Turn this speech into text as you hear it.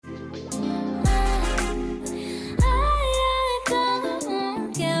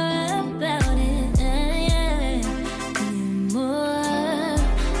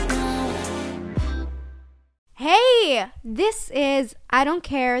I Don't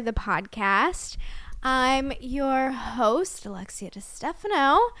Care, the podcast. I'm your host, Alexia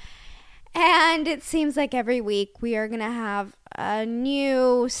DeStefano, and it seems like every week we are going to have a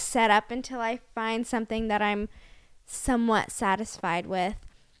new setup until I find something that I'm somewhat satisfied with.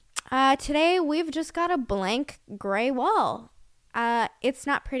 Today we've just got a blank gray wall. It's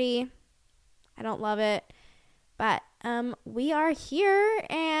not pretty. I don't love it, but we are here,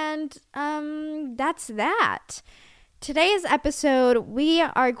 and that's that. Today's episode, we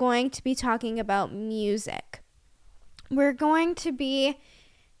are going to be talking about music. We're going to be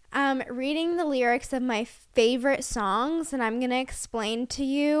reading the lyrics of my favorite songs, and I'm going to explain to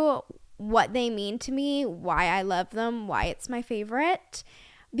you what they mean to me, why I love them, why it's my favorite,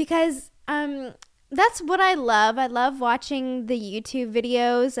 because that's what I love. I love watching the YouTube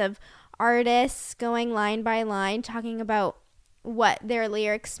videos of artists going line by line talking about what their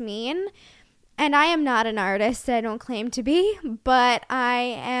lyrics mean. And I am not an artist, I don't claim to be, but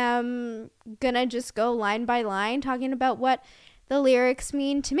I am gonna just go line by line talking about what the lyrics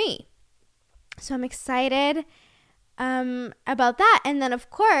mean to me. So I'm excited about that. And then,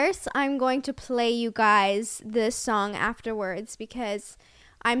 of course, I'm going to play you guys this song afterwards because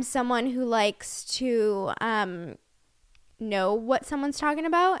I'm someone who likes to know what someone's talking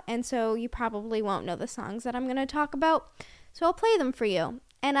about. And so you probably won't know the songs that I'm going to talk about. So I'll play them for you.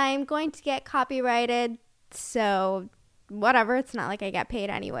 And I'm going to get copyrighted, so whatever. It's not like I get paid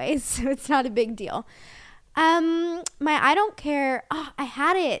anyways, so it's not a big deal. My I Don't Care, I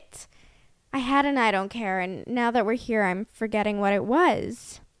had it. I had an I Don't Care, and now that we're here, I'm forgetting what it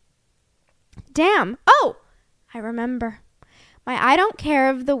was. Damn. Oh, I remember. My I Don't Care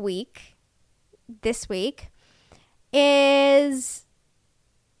of the week, this week, is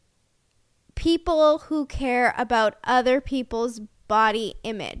people who care about other people's body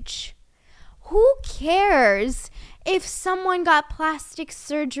image. Who cares if someone got plastic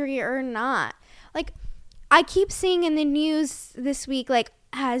surgery or not? Like, I keep seeing in the news this week, like,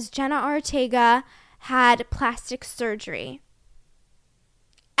 has Jenna Ortega had plastic surgery?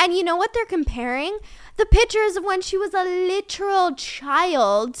 And you know what they're comparing? The pictures of when she was a literal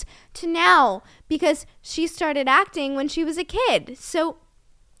child to now, because she started acting when she was a kid. So,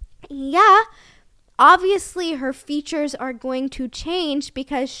 yeah, obviously, her features are going to change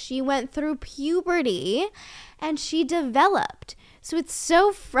because she went through puberty and she developed. So it's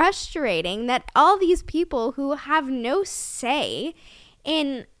so frustrating that all these people who have no say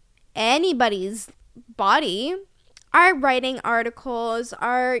in anybody's body are writing articles,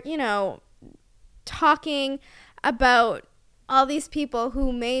 are, talking about all these people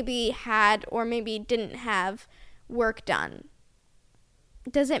who maybe had or maybe didn't have work done.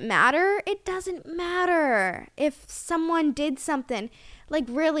 Does it matter? It doesn't matter if someone did something. Like,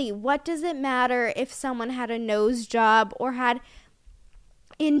 really, what does it matter if someone had a nose job or had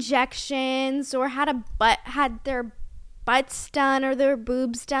injections or had their butts done or their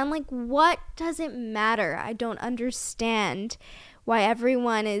boobs done? Like, what does it matter? I don't understand why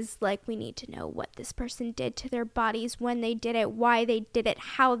everyone is like, we need to know what this person did to their bodies, when they did it, why they did it,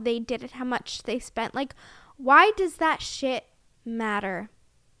 how they did it, how much they spent. Like, why does that shit matter?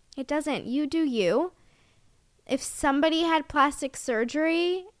 It doesn't. You do you. If somebody had plastic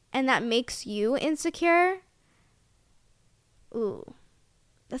surgery and that makes you insecure, ooh,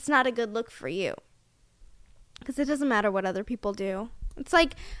 that's not a good look for you. Because it doesn't matter what other people do. It's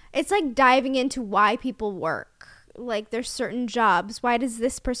like diving into why people work. Like, there's certain jobs. Why does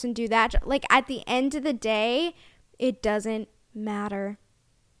this person do that? Like, at the end of the day, it doesn't matter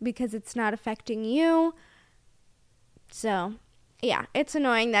because it's not affecting you. So, yeah, it's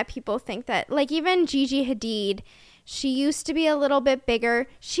annoying that people think that, like, even Gigi Hadid, she used to be a little bit bigger.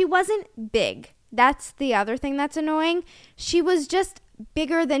 She wasn't big. That's the other thing that's annoying. She was just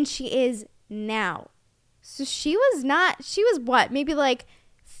bigger than she is now. So she was what? Maybe like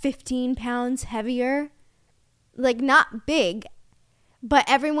 15 pounds heavier? Like, not big. But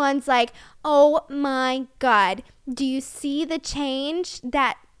everyone's like, oh my God, do you see the change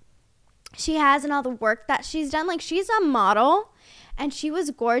that she has and all the work that she's done? Like, she's a model. And she was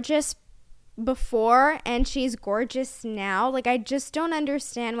gorgeous before and she's gorgeous now. Like, I just don't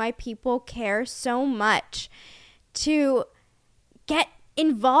understand why people care so much to get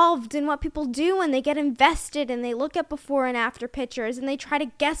involved in what people do, and they get invested and they look at before and after pictures and they try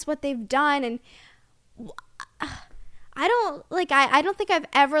to guess what they've done. And I don't think I've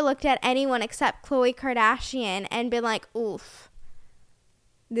ever looked at anyone except Khloe Kardashian and been like, oof,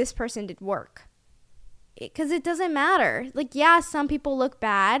 this person did work. Because it doesn't matter. Like, yeah, some people look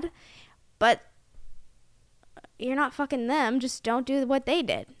bad, but you're not fucking them. Just don't do what they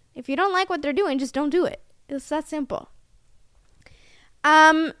did. If you don't like what they're doing, just don't do it. It's that simple.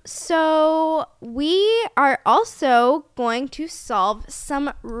 So we are also going to solve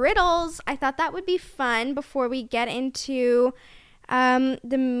some riddles. I thought that would be fun before we get into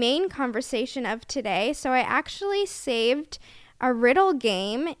the main conversation of today. So I actually saved a riddle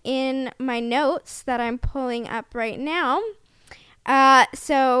game in my notes that I'm pulling up right now.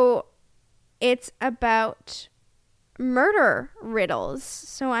 So it's about murder riddles.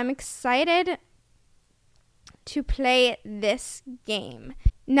 So I'm excited to play this game.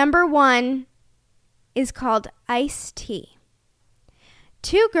 Number 1 is called iced tea.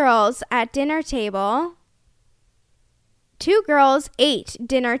 2 girls ate dinner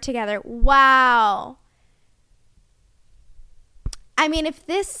together. Wow. I mean, if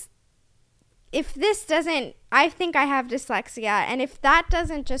this doesn't, I think I have dyslexia, and if that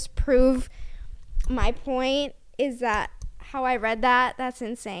doesn't just prove my point, is that how I read that? That's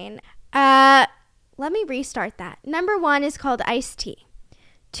insane. Let me restart that. Number 1 is called iced tea.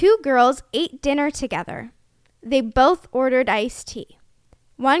 2 girls ate dinner together. They both ordered iced tea.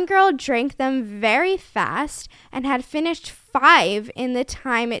 One girl drank them very fast and had finished 5 in the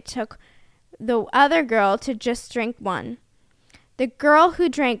time it took the other girl to just drink 1. The girl who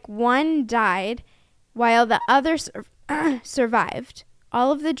drank 1 died, while the other survived.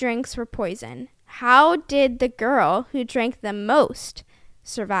 All of the drinks were poison. How did the girl who drank the most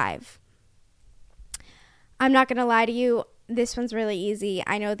survive? I'm not going to lie to you. This one's really easy.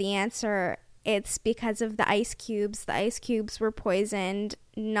 I know the answer. It's because of the ice cubes. The ice cubes were poisoned,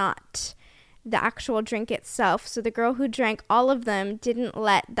 not the actual drink itself. So the girl who drank all of them didn't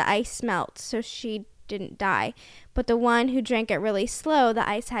let the ice melt, so she didn't die. But the one who drank it really slow, the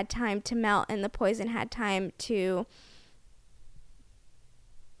ice had time to melt and the poison had time to,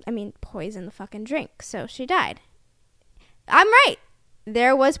 poison the fucking drink. So she died. I'm right.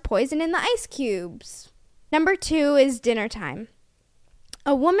 There was poison in the ice cubes. Number 2 is dinner time.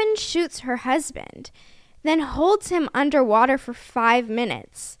 A woman shoots her husband, then holds him underwater for 5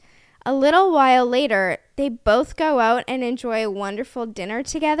 minutes. A little while later, they both go out and enjoy a wonderful dinner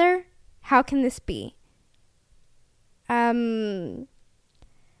together. How can this be? A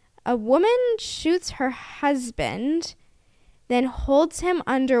woman shoots her husband, then holds him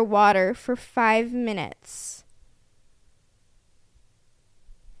underwater for 5 minutes.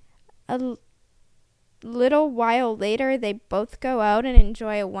 A little while later, they both go out and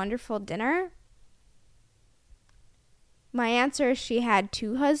enjoy a wonderful dinner. My answer is she had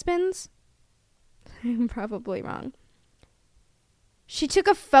 2 husbands. I'm probably wrong. She took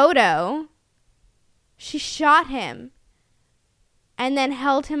a photo. She shot him and then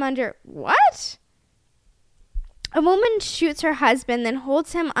held him under... What? A woman shoots her husband, then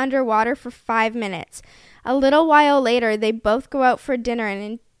holds him underwater for 5 minutes. A little while later, they both go out for dinner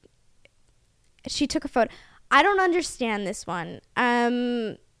and she took a photo. I don't understand this one.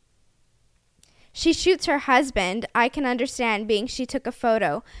 She shoots her husband. I can understand being she took a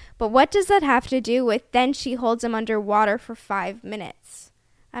photo. But what does that have to do with then she holds him underwater for 5 minutes?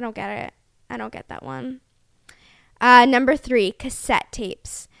 I don't get it. I don't get that one. Number 3, cassette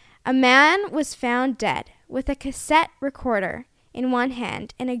tapes. A man was found dead with a cassette recorder in one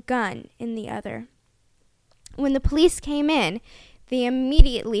hand and a gun in the other. When the police came in, they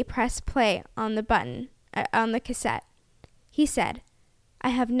immediately pressed play on the button, on the cassette. He said, "I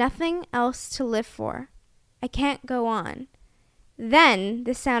have nothing else to live for. I can't go on." Then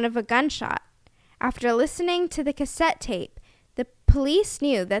the sound of a gunshot. After listening to the cassette tape, the police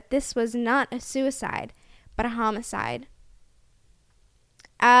knew that this was not a suicide, but a homicide.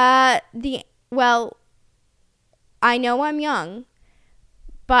 Well, I know I'm young,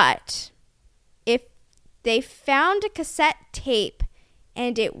 but if they found a cassette tape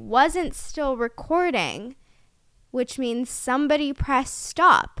and it wasn't still recording, which means somebody pressed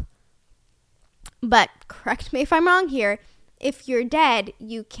stop. But correct me if I'm wrong here. If you're dead,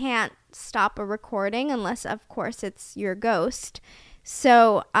 you can't stop a recording unless, of course, it's your ghost.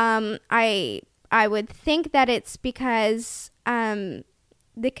 So I would think that it's because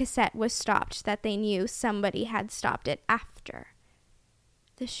the cassette was stopped, that they knew somebody had stopped it after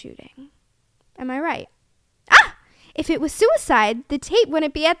the shooting. Am I right? If it was suicide, the tape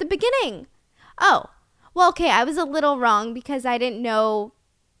wouldn't be at the beginning. Oh, well, okay, I was a little wrong because I didn't know.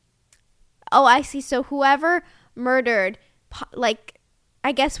 Oh, I see. So whoever murdered,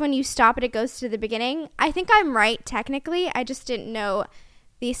 I guess when you stop it, it goes to the beginning. I think I'm right, technically. I just didn't know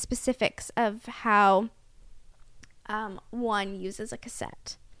the specifics of how one uses a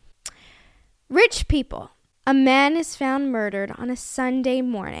cassette. Rich people. A man is found murdered on a Sunday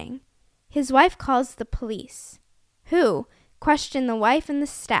morning. His wife calls the police, who question the wife and the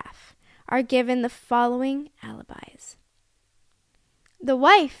staff, are given the following alibis. The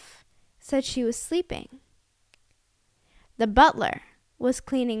wife said she was sleeping. The butler was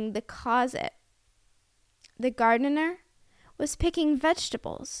cleaning the closet. The gardener was picking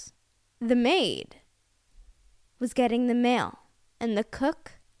vegetables. The maid was getting the mail. And the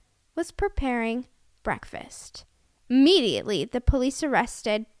cook was preparing breakfast. Immediately, the police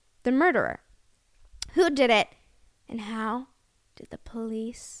arrested the murderer. Who did it? And how did the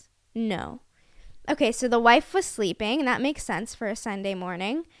police know? Okay, so the wife was sleeping, and that makes sense for a Sunday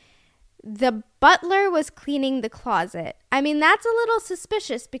morning. The butler was cleaning the closet. I mean, that's a little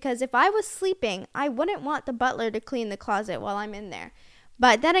suspicious because if I was sleeping, I wouldn't want the butler to clean the closet while I'm in there.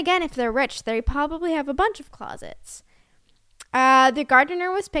 But then again, if they're rich, they probably have a bunch of closets. The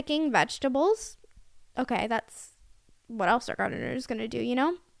gardener was picking vegetables. Okay, that's what else are gardeners going to do, you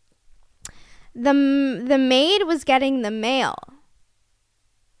know? The maid was getting the mail.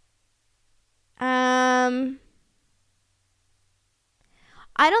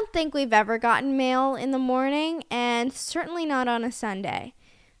 I don't think we've ever gotten mail in the morning, and certainly not on a Sunday.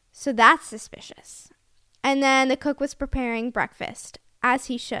 So that's suspicious. And then the cook was preparing breakfast, as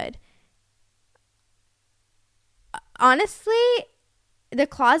he should. Honestly, the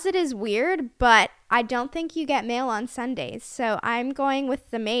closet is weird, but I don't think you get mail on Sundays. So I'm going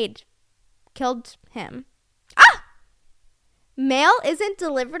with the maid killed him. Ah! Mail isn't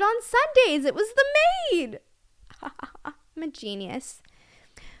delivered on Sundays. It was the maid. I'm a genius.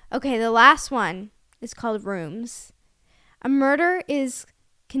 Okay, the last one is called rooms. A murderer is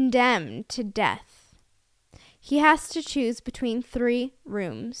condemned to death. He has to choose between 3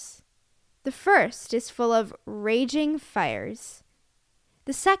 rooms. The first is full of raging fires.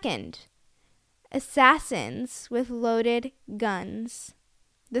 The second, assassins with loaded guns.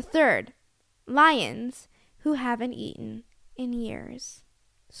 The third, lions who haven't eaten in years.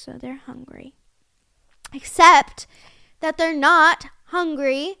 So they're hungry. Except that they're not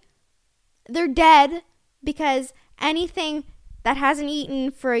hungry. They're dead because anything that hasn't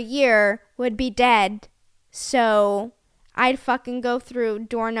eaten for a year would be dead. So I'd fucking go through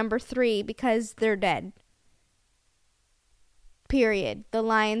door number 3 because they're dead. Period. The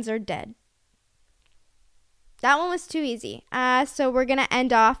lions are dead. That one was too easy. So we're going to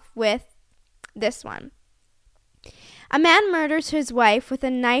end off with this one. A man murders his wife with a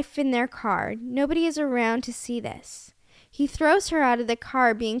knife in their car. Nobody is around to see this. He throws her out of the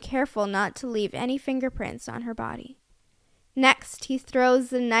car, being careful not to leave any fingerprints on her body. Next, he throws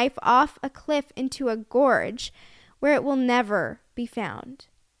the knife off a cliff into a gorge where it will never be found,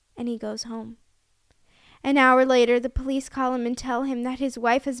 and he goes home. An hour later, the police call him and tell him that his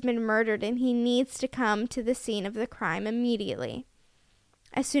wife has been murdered and he needs to come to the scene of the crime immediately.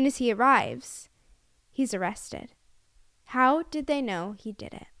 As soon as he arrives, he's arrested. How did they know he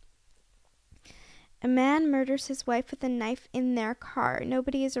did it? A man murders his wife with a knife in their car.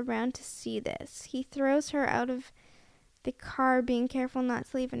 Nobody is around to see this. He throws her out of the car, being careful not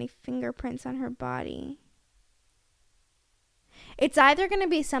to leave any fingerprints on her body. It's either going to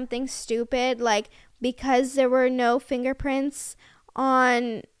be something stupid, like because there were no fingerprints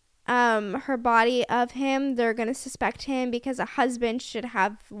on her body of him, they're going to suspect him because a husband should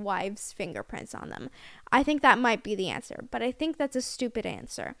have wives' fingerprints on them. I think that might be the answer, but I think that's a stupid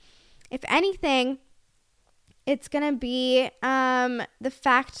answer. If anything, it's going to be the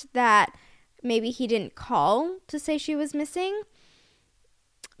fact that maybe he didn't call to say she was missing.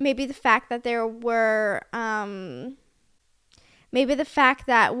 Maybe the fact that there were, maybe the fact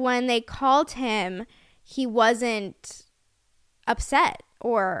that when they called him, he wasn't upset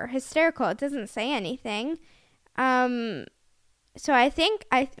or hysterical. It doesn't say anything. So I think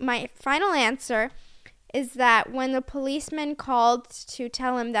my final answer is that when the policeman called to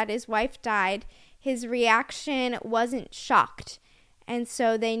tell him that his wife died, his reaction wasn't shocked. And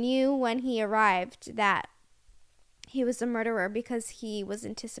so they knew when he arrived that he was the murderer because he was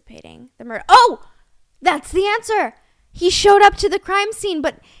anticipating the murder. Oh, that's the answer. He showed up to the crime scene,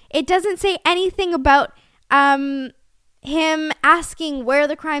 but it doesn't say anything about him asking where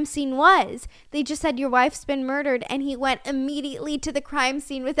the crime scene was. They just said your wife's been murdered, and he went immediately to the crime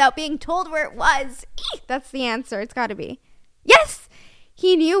scene without being told where it was. That's the answer. It's got to be. Yes!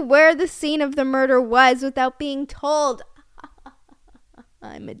 He knew where the scene of the murder was without being told.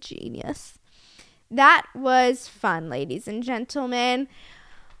 I'm a genius. That was fun, ladies and gentlemen.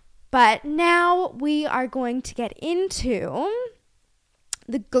 But now we are going to get into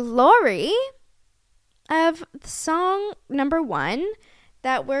the glory of song number 1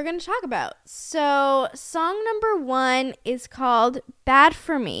 that we're going to talk about. So song number 1 is called Bad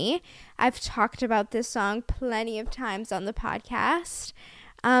For Me. I've talked about this song plenty of times on the podcast,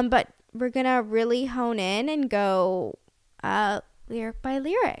 but we're going to really hone in and go lyric by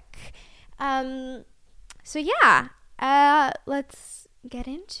lyric. So yeah, let's get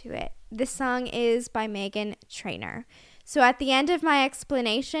into it. This song is by Meghan Trainor. So at the end of my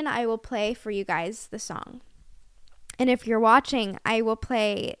explanation, I will play for you guys the song. And if you're watching, I will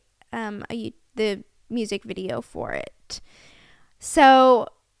play the music video for it. So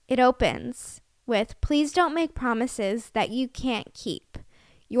it opens with, "Please don't make promises that you can't keep.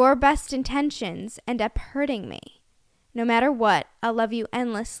 Your best intentions end up hurting me. No matter what, I'll love you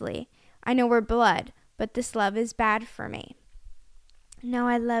endlessly. I know we're blood, but this love is bad for me." Now,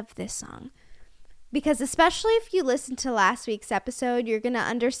 I love this song because especially if you listen to last week's episode, you're going to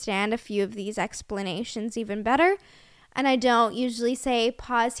understand a few of these explanations even better. And I don't usually say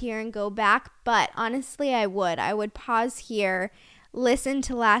pause here and go back, but honestly, I would pause here, listen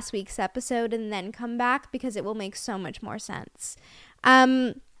to last week's episode, and then come back because it will make so much more sense.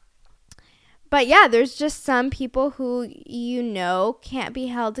 But yeah, there's just some people who can't be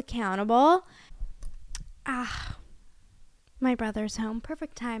held accountable. My brother's home.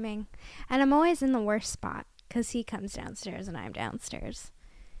 Perfect timing. And I'm always in the worst spot because he comes downstairs and I'm downstairs.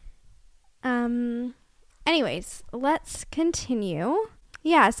 Anyways, let's continue.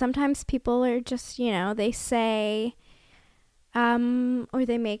 Yeah, sometimes people are just, they say, or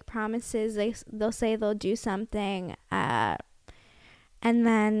they make promises. They'll say they'll do something, and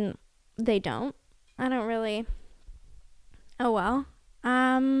then they don't. I don't really. Oh well.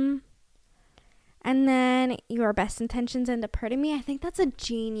 And then your best intentions end up hurting me. I think that's a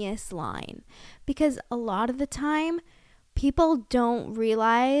genius line because a lot of the time people don't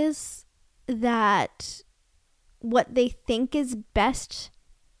realize that what they think is best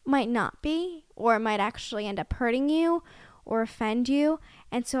might not be, or it might actually end up hurting you or offend you.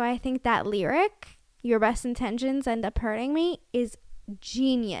 And so I think that lyric, "Your best intentions end up hurting me," is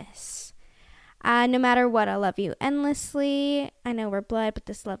genius. No matter what, I'll love you endlessly. I know we're blood, but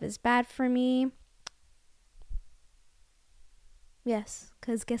this love is bad for me. Yes,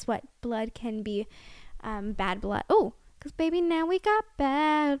 because guess what? Blood can be bad blood. Oh, because baby, now we got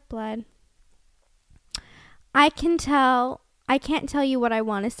bad blood. I can't tell you what I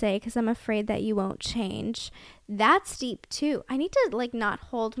want to say because I'm afraid that you won't change. That's deep too. I need to not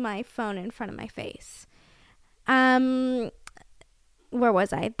hold my phone in front of my face. Where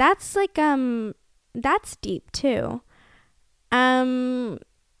was I? That's that's deep too.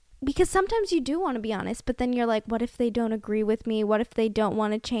 Because sometimes you do want to be honest, but then you're like, what if they don't agree with me? What if they don't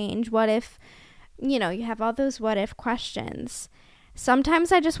want to change? What if, you have all those what if questions.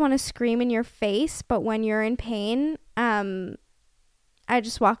 Sometimes I just want to scream in your face, but when you're in pain, I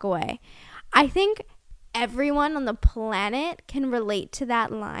just walk away. I think everyone on the planet can relate to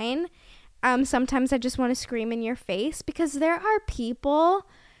that line. Sometimes I just want to scream in your face because there are people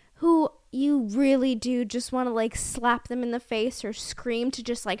who you really do just want to slap them in the face or scream to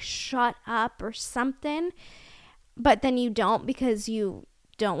just shut up or something. But then you don't because you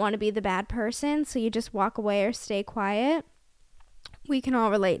don't want to be the bad person. So you just walk away or stay quiet. We can all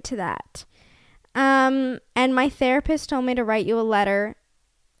relate to that. And my therapist told me to write you a letter.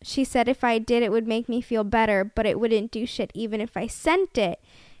 She said if I did, it would make me feel better, but it wouldn't do shit even if I sent it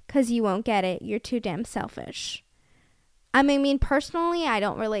because you won't get it. You're too damn selfish. I mean, personally, I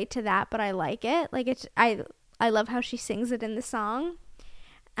don't relate to that, but I like it. I love how she sings it in the song.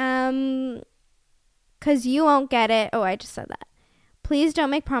 Because you won't get it. Oh, I just said that. Please don't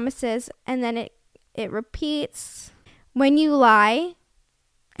make promises. And then it repeats. When you lie,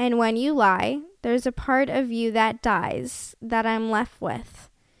 there's a part of you that dies that I'm left with.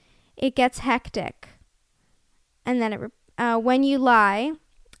 It gets hectic. And then when you lie,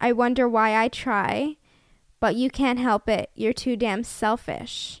 I wonder why I try, but you can't help it. You're too damn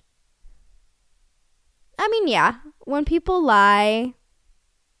selfish. I mean, yeah, when people lie,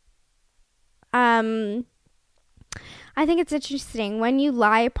 I think it's interesting. When you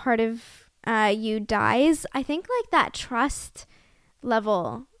lie, part of you dies. I think that trust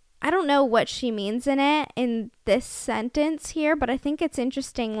level, I don't know what she means in this sentence here, but I think it's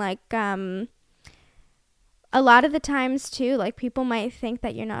interesting. A lot of the times too, people might think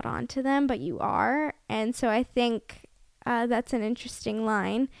that you're not onto them, but you are. And so I think that's an interesting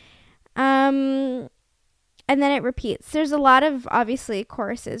line. And then it repeats. There's a lot of, obviously,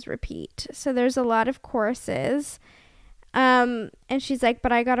 choruses repeat. So there's a lot of choruses. And she's like,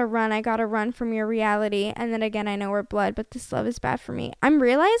 but I gotta run from your reality. And then again, I know we're blood, but this love is bad for me. I'm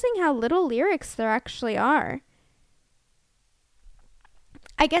realizing how little lyrics there actually are.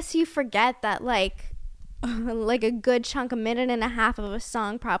 I guess you forget that a good chunk, a minute and a half of a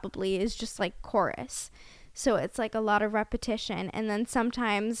song probably is just chorus. So it's a lot of repetition. And then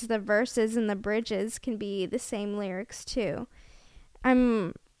sometimes the verses and the bridges can be the same lyrics too.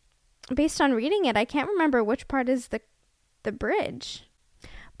 I'm based on reading it, I can't remember which part is the bridge.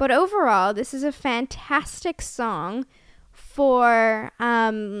 But overall, this is a fantastic song for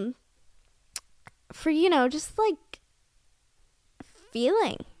just like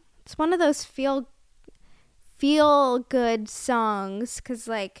feeling. It's one of those feel good songs because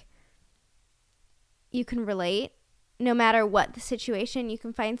like you can relate no matter what the situation. You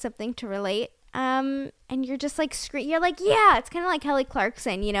can find something to relate. And you're just like you're like, yeah, it's kind of like Kelly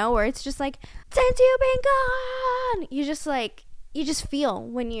Clarkson, where it's just like, since you've been gone, you just feel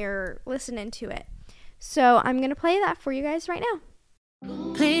when you're listening to it. So I'm gonna play that for you guys right now.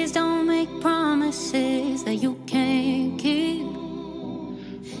 Please don't make promises that you can't keep.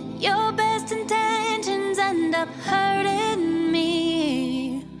 Your best intentions end up hurting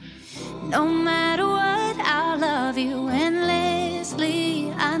me. No matter what, I'll love you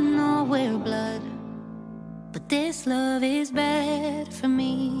endlessly. I know we're blood, but this love is bad for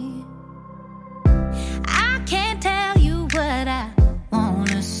me. I can't tell you what I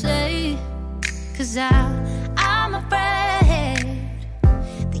wanna say, 'cause I'm afraid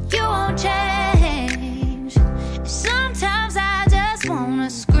that you won't change. Sometimes I just wanna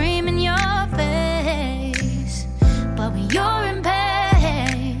scream in your face, but when you're in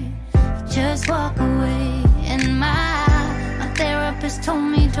pain, you just walk away. And my therapist told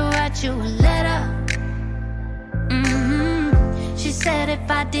me to write you a letter. She said if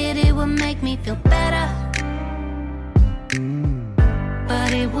I did, it would make me feel better,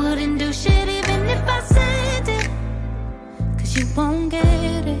 but it wouldn't do shit even if I said it, 'cause you won't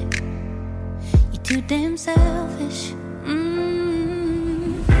get it. You're too damn selfish.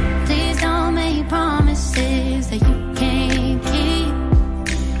 Please don't make promises that you can't keep.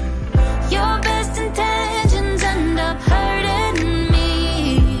 Your best intentions end up hurting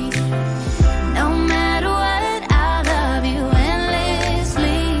me. No matter what, I'll love you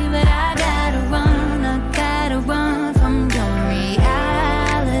endlessly, but I gotta run from your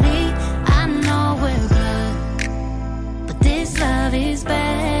reality. I know we're blood, but this love is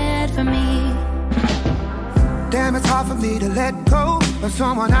bad for me. Damn, it's hard for me to let go of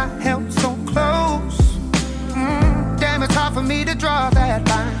someone I held so close. Damn, it's hard for me to draw that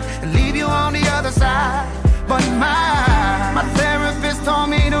line and leave you on the other side. But my therapist told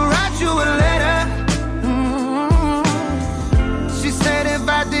me to write you a letter. She said if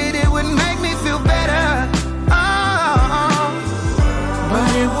I did, it would make me feel better. Oh,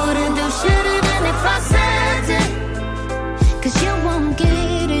 but it wouldn't do shit even if I said it, 'Cause you won't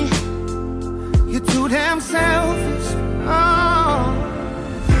get it. you're too damn selfish. Oh,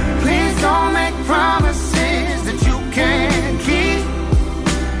 please don't make promises that you can't keep.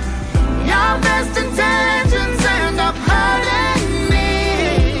 Your best intentions end up hurting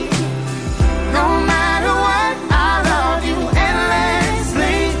me. No matter what, I love you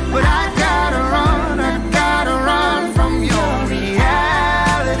endlessly, but I gotta run from your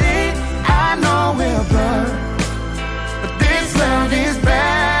reality. I know we're blood, but this love is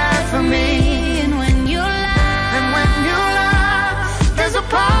bad for me. And when you lie, there's a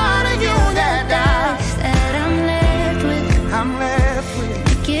part of you that dies. that I'm left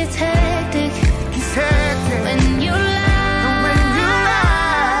with, it gets hectic. When you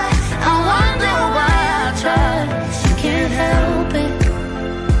lie, I wonder why I try. 'cause you can't help it.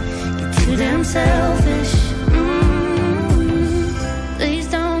 You're too damn selfish. Please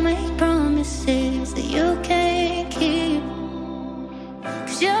don't make promises that you can't keep.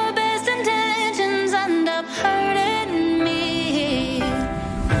 'Cause your best intentions end up hurting me.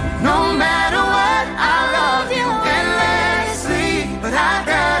 No matter what, I love you endlessly, but I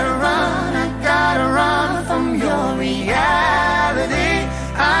gotta run from your reality.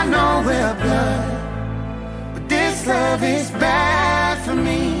 I know we're blood, but this love is bad for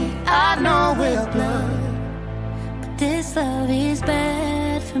me. I know we're blood, But this love is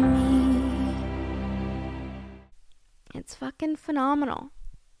bad for me. It's fucking phenomenal.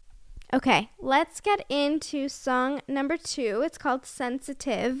 Okay, let's get into song number 2. It's called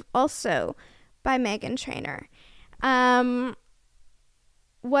Sensitive, also by Meghan Trainor.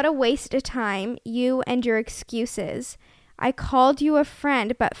 What a waste of time, you and your excuses. I called you a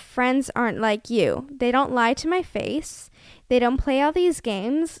friend, but friends aren't like you. They don't lie to my face. They don't play all these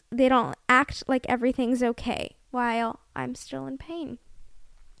games. They don't act like everything's okay while I'm still in pain.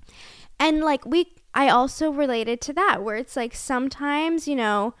 And like I also related to that, where it's like sometimes,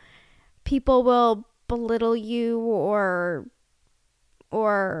 people will belittle you or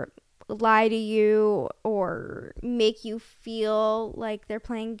lie to you or make you feel like they're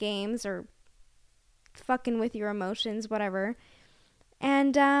playing games or fucking with your emotions, whatever.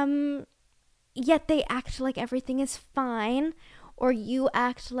 And yet they act like everything is fine, or you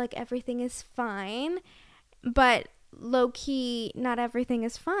act like everything is fine, but low-key, not everything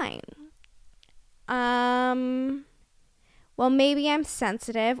is fine. Well, maybe I'm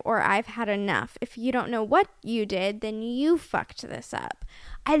sensitive or I've had enough. If you don't know what you did, then you fucked this up.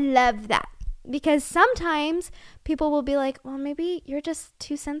 I love that. Because sometimes people will be like, well, maybe you're just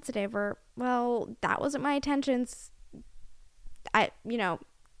too sensitive, or, well, that wasn't my intentions.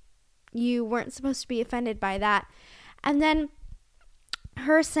 You weren't supposed to be offended by that. And then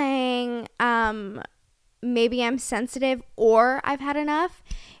her saying, maybe I'm sensitive or I've had enough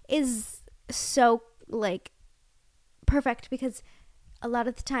is so, like, perfect, because a lot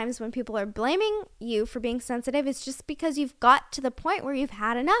of the times when people are blaming you for being sensitive, it's just because you've got to the point where you've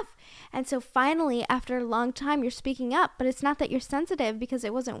had enough. And so finally, after a long time, you're speaking up, but it's not that you're sensitive because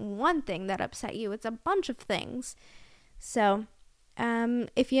it wasn't one thing that upset you. It's a bunch of things. So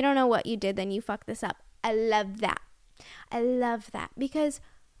if you don't know what you did, then you fuck this up. I love that. I love that, because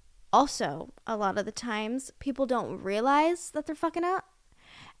also a lot of the times people don't realize that they're fucking up.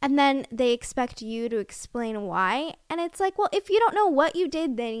 And then they expect you to explain why. And it's like, well, if you don't know what you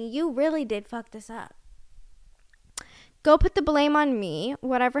did, then you really did fuck this up. Go put the blame on me.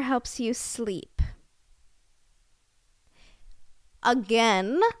 Whatever helps you sleep.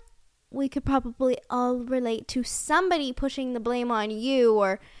 Again, we could probably all relate to somebody pushing the blame on you,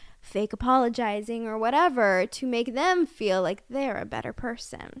 or fake apologizing or whatever, to make them feel like they're a better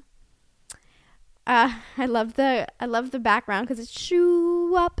person. I love the background because it's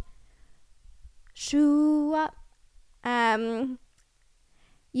shoo up.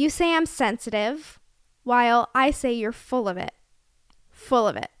 You say I'm sensitive, while I say you're full of it. Full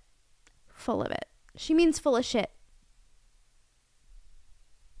of it. She means full of shit.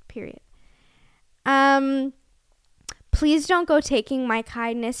 Period. Please don't go taking my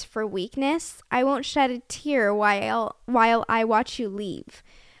kindness for weakness. I won't shed a tear while I watch you leave.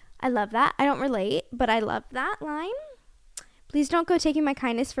 I love that. I don't relate, but I love that line. Please don't go taking my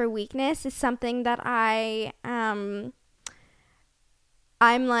kindness for weakness is something that I'm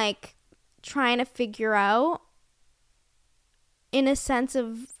like trying to figure out in a sense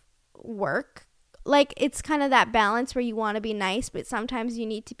of work. Like, it's kind of that balance where you want to be nice, but sometimes you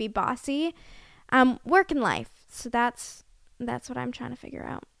need to be bossy. Work and life. So that's what I'm trying to figure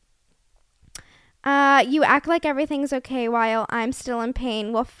out. You act like everything's okay while I'm still in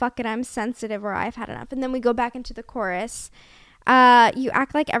pain. Well, fuck it, I'm sensitive or I've had enough. And then we go back into the chorus. You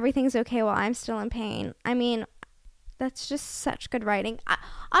act like everything's okay while I'm still in pain. I mean, that's just such good writing.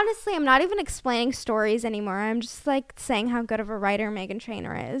 Honestly, I'm not even explaining stories anymore. I'm just like saying how good of a writer Meghan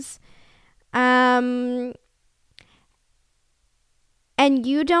Trainor is. And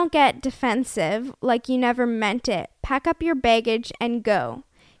you don't get defensive like you never meant it. Pack up your baggage and go.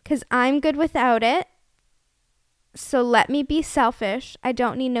 'Cause I'm good without it. So let me be selfish. I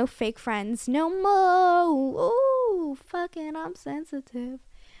don't need no fake friends no more. Ooh, fucking I'm sensitive.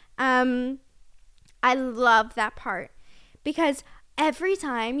 I love that part. Because every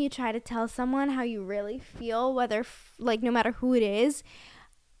time you try to tell someone how you really feel, whether, like, no matter who it is,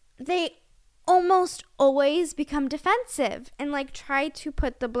 they almost always become defensive and, like, try to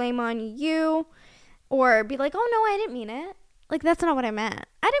put the blame on you, or be like, oh, no, I didn't mean it. Like, that's not what I meant.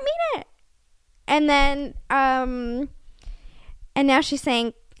 I didn't mean it. And then, and now she's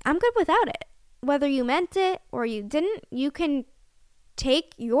saying, I'm good without it. Whether you meant it or you didn't, you can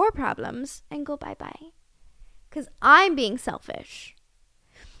take your problems and go bye-bye. Because I'm being selfish.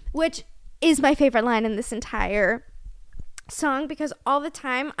 Which is my favorite line in this entire song, because all the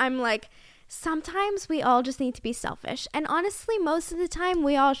time I'm like, sometimes we all just need to be selfish. And honestly, most of the time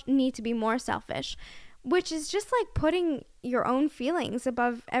we all need to be more selfish. Which is just like putting your own feelings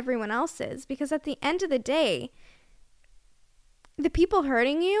above everyone else's. Because at the end of the day, the people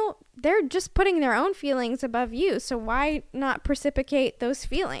hurting you, they're just putting their own feelings above you. So why not reciprocate those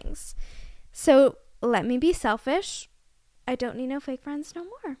feelings? So let me be selfish. I don't need no fake friends no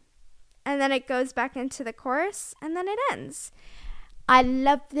more. And then it goes back into the chorus, and then it ends. I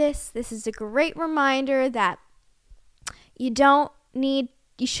love this. This is a great reminder that you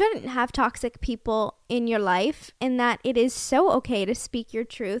shouldn't have toxic people in your life, and that it is so okay to speak your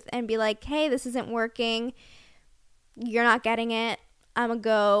truth and be like, hey, this isn't working. You're not getting it. I'm a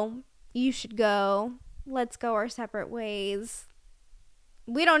go. You should go. Let's go our separate ways.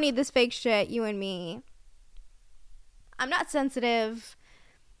 We don't need this fake shit, you and me. I'm not sensitive.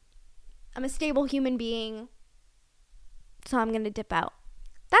 I'm a stable human being. So I'm going to dip out.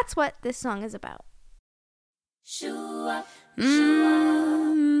 That's what this song is about. Shoo up, shoo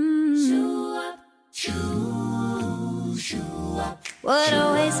up, shoo up, shoo up. What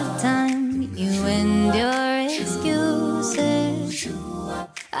a waste of time, you and your excuses.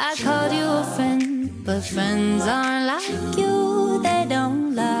 I called you a friend, but friends aren't like you. They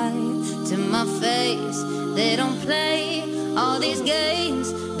don't lie to my face. They don't play all these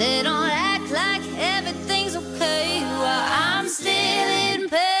games. They don't act like everything's okay while I'm still in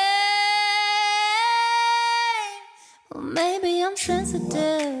pain. Well, maybe I'm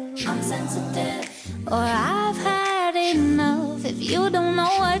sensitive. Or I've had enough. If you don't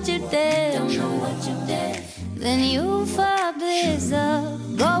know what you did, then you fucked this up.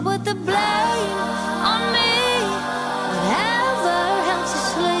 Go with the blame on me. Whatever helps you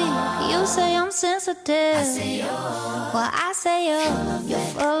sleep. You say I'm sensitive. Well, I say you're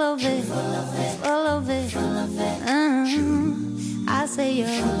full of it. Full of it. I say you're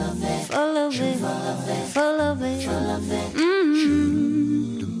full of it. Full of it.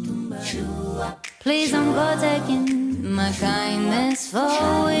 Please don't go taking my kindness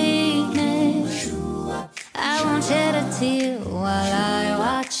for weakness. I won't shed a tear while I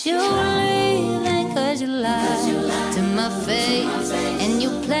watch you leaving. Cause you lie to my face, and you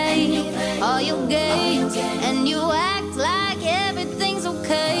play all your games, and you act like everything's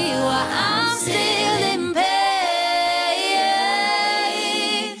okay while I'm still in pain.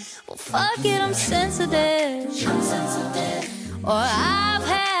 Well, fuck it, I'm sensitive. Or I've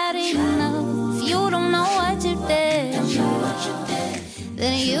had enough. If you don't know what you did,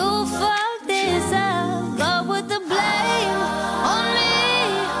 then you fucked this up. Go with the blame on me.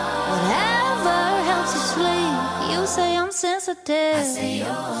 Whatever helps you sleep. You say I'm sensitive.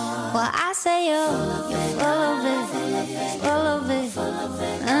 Well, I say you're full of it. Full of it.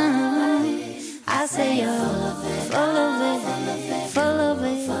 I say you're full of it. Full of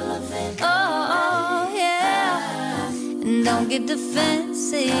it. Oh, yeah. And don't get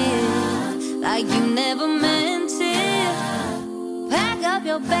defensive like you never meant it. Pack up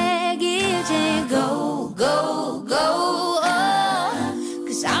your baggage and go, go, go. Oh,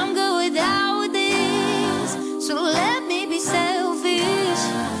 cause I'm good without this. So let me be selfish.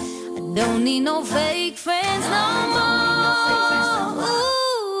 I don't need no fake friends no more.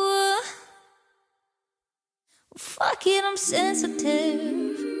 Ooh. Fuck it, I'm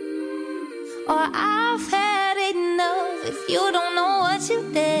sensitive. Or I've had enough. If you don't know what you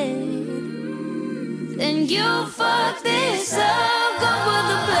did, then you fucked this up. Go with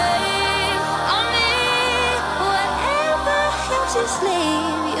the blame on me. Whatever helps you sleep.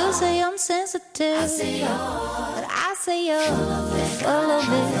 You say I'm sensitive, but I say you're full of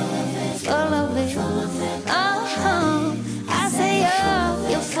it. Full of it. Oh, I say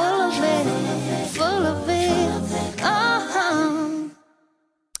you're full of it. Full of it. Oh.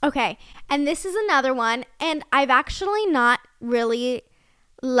 Okay, and this is another one, and I've actually not really,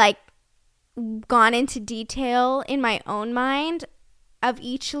 gone into detail in my own mind of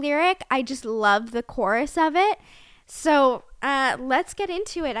each lyric. I just love the chorus of it. So let's get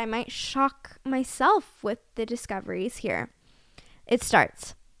into it. I might shock myself with the discoveries here. It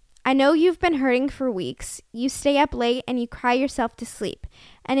starts. I know you've been hurting for weeks. You stay up late and you cry yourself to sleep.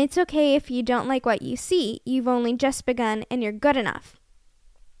 And it's okay if you don't like what you see. You've only just begun and you're good enough.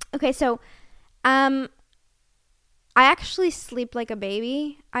 Okay, so I actually sleep like a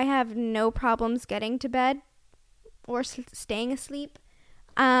baby. I have no problems getting to bed or staying asleep.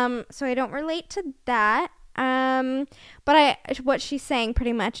 So I don't relate to that. But what she's saying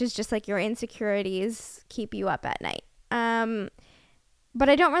pretty much is just like your insecurities keep you up at night. But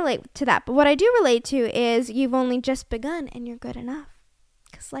I don't relate to that. But what I do relate to is you've only just begun and you're good enough.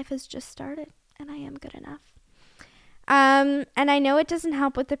 Because life has just started and I am good enough. And I know it doesn't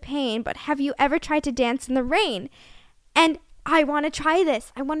help with the pain, but have you ever tried to dance in the rain? And I want to try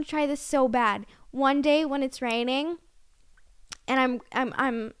this. I want to try this so bad. One day when it's raining and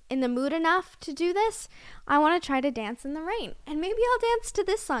I'm in the mood enough to do this, I want to try to dance in the rain. And maybe I'll dance to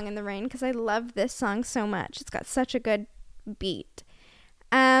this song in the rain because I love this song so much. It's got such a good beat.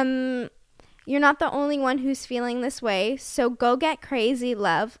 You're not the only one who's feeling this way, so go get crazy,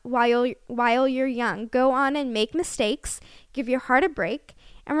 love, while you're young. Go on and make mistakes, give your heart a break,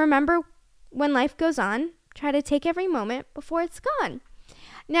 and remember, when life goes on, try to take every moment before it's gone.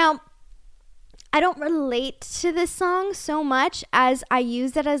 Now, I don't relate to this song so much as I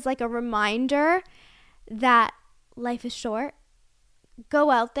use it as like a reminder that life is short. Go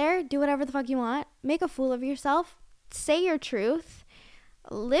out there, do whatever the fuck you want, make a fool of yourself, say your truth,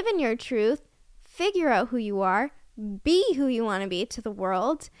 live in your truth, figure out who you are, be who you want to be to the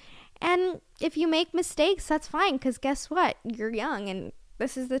world. And if you make mistakes, that's fine, because guess what? You're young and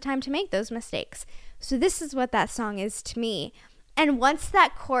this is the time to make those mistakes. So this is what that song is to me. And once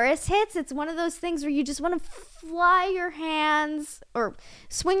that chorus hits, it's one of those things where you just want to fly your hands or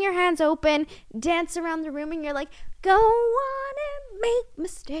swing your hands open, dance around the room, and you're like, Go on and make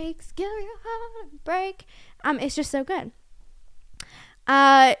mistakes, give your heart a break. It's just so good.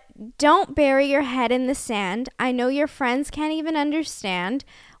 Don't bury your head in the sand. I know your friends can't even understand.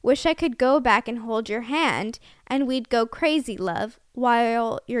 Wish I could go back and hold your hand, and we'd go crazy, love,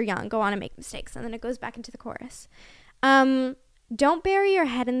 while you're young. Go on and make mistakes. And then it goes back into the chorus. Don't bury your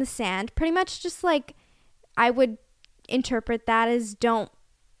head in the sand. Pretty much just like I would interpret that as don't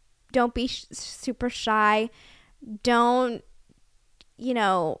be super shy. Don't,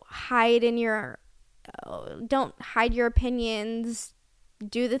 hide don't hide your opinions.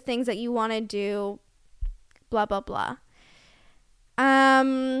 Do the things that you want to do. Blah, blah, blah.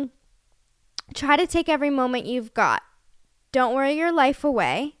 Try to take every moment you've got. Don't worry your life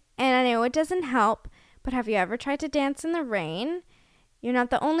away. And I know it doesn't help, but have you ever tried to dance in the rain? You're not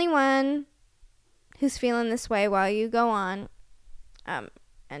the only one who's feeling this way while you go on and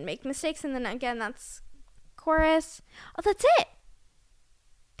make mistakes. And then again, that's chorus. Oh, that's it.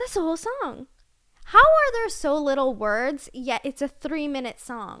 That's the whole song. How are there so little words, yet it's a 3-minute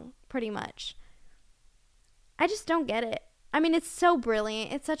song, pretty much? I just don't get it. I mean, it's so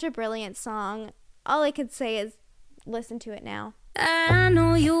brilliant. It's such a brilliant song. All I could say is listen to it now. I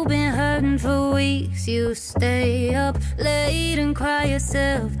know you've been hurting for weeks. You stay up late and cry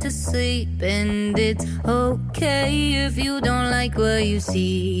yourself to sleep. And it's okay if you don't like what you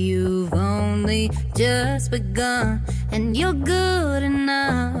see. You've only just begun and you're good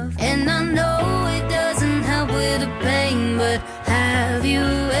enough. And I know it doesn't help with the pain, but have you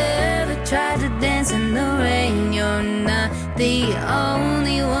ever tried to dance in the rain? You're not the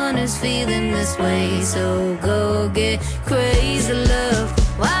only one who's feeling this way. So go get crazy, love,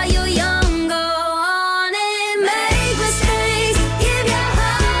 while you're young. Go on and make mistakes, give your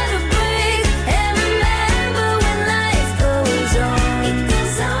heart a break, and remember when life goes on, it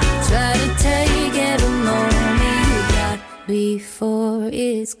goes on. Try to take every moment you got before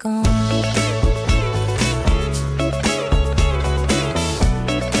it's gone.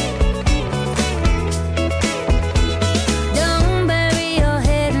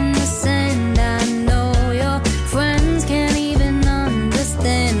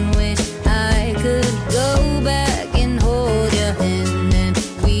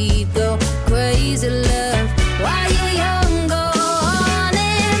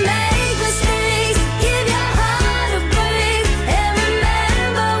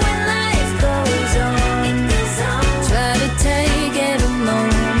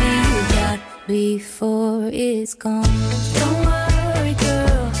 Before it's gone. Don't worry,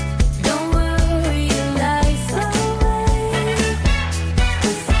 girl. Don't worry your life away.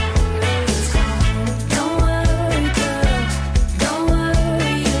 Before it's gone. Don't worry, girl. Don't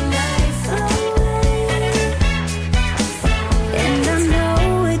worry your life away. And I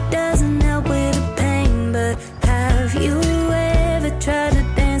know it doesn't help with the pain, but have you ever tried to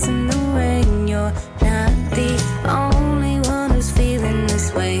dance in the rain? You're not the only one who's feeling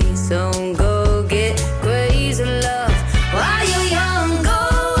this way. So go crazy, love, while you're young. Go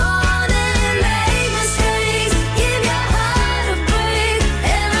on and make mistakes, give your heart a break,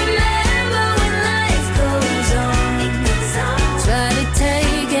 and remember when life goes on, it goes on. Try to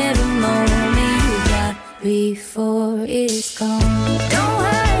take every moment you got before it's gone. Don't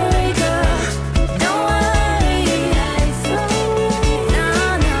worry, girl. Don't worry your life away. No,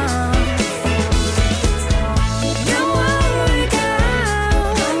 no. Don't worry,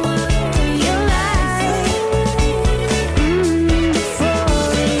 girl. Don't worry your life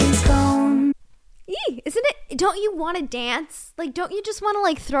before it's gone. Isn't it? Don't you want to dance? Like, don't you just want to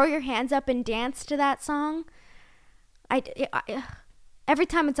like throw your hands up and dance to that song? Every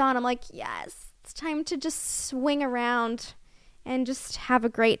time it's on, I'm like, yes, it's time to just swing around and just have a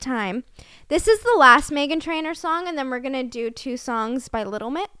great time. This is the last Meghan Trainor song, and then we're gonna do 2 songs by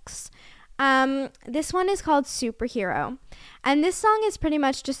Little Mix. This one is called Superhero, and this song is pretty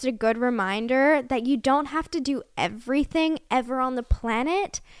much just a good reminder that you don't have to do everything ever on the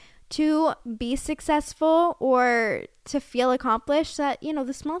planet to be successful or to feel accomplished, that,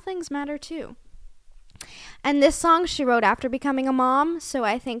 the small things matter too. And this song she wrote after becoming a mom, so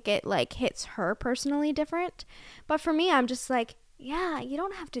I think it like hits her personally different. But for me, I'm just like, yeah, you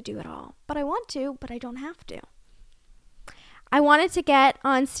don't have to do it all. But I want to, but I don't have to. I wanted to get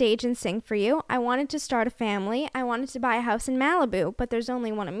on stage and sing for you. I wanted to start a family. I wanted to buy a house in Malibu, but there's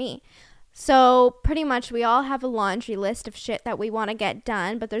only one of me. So pretty much we all have a laundry list of shit that we want to get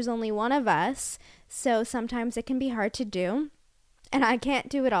done, but there's only one of us. So sometimes it can be hard to do, and I can't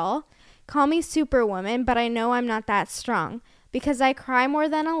do it all. Call me Superwoman, but I know I'm not that strong, because I cry more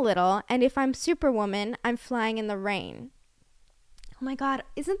than a little, and if I'm Superwoman, I'm flying in the rain. Oh my God,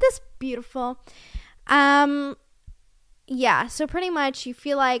 isn't this beautiful? Yeah, so pretty much you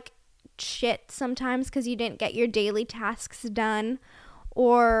feel like shit sometimes because you didn't get your daily tasks done,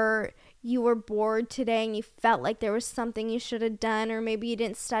 or you were bored today and you felt like there was something you should have done, or maybe you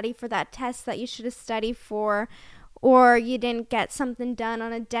didn't study for that test that you should have studied for, or you didn't get something done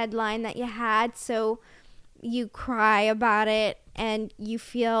on a deadline that you had, so you cry about it and you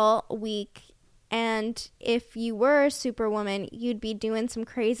feel weak. And if you were a superwoman, you'd be doing some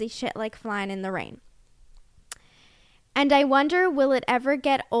crazy shit like flying in the rain. And I wonder, will it ever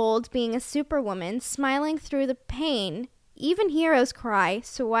get old being a superwoman, smiling through the pain? Even heroes cry,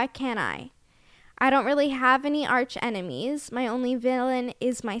 so why can't I? I don't really have any arch enemies. My only villain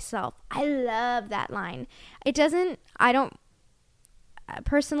is myself. I love that line.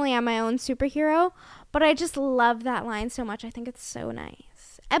 Personally, I'm my own superhero, but I just love that line so much. I think it's so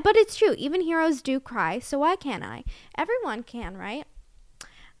nice. But it's true. Even heroes do cry, so why can't I? Everyone can, right?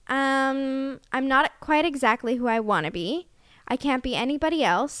 I'm not quite exactly who I want to be. I can't be anybody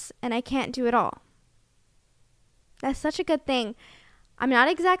else, and I can't do it all. That's such a good thing. I'm not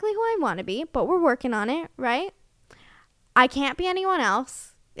exactly who I want to be, but we're working on it, right? I can't be anyone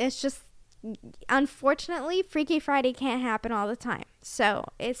else. It's just, unfortunately, Freaky Friday can't happen all the time. So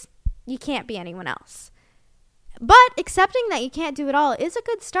you can't be anyone else. But accepting that you can't do it all is a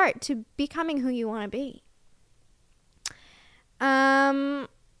good start to becoming who you want to be.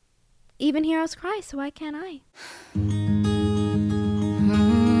 Even heroes cry, so why can't I?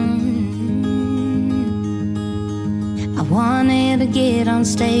 I wanted to get on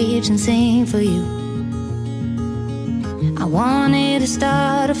stage and sing for you. I wanted to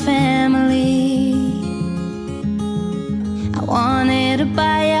start a family. I wanted to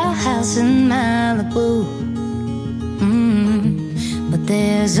buy a house in Malibu. But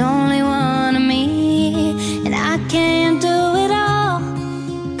there's only one of me, and I can't do it all.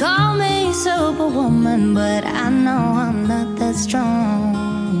 Call me superwoman, but I know I'm not that strong.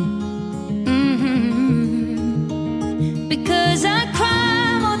 Because I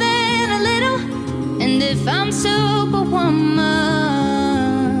cry more than a little, and if I'm superwoman,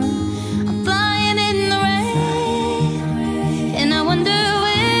 I'm flying in the rain. And I wonder,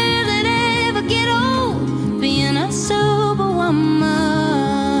 will it ever get old being a superwoman,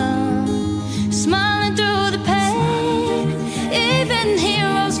 smiling through the pain? Even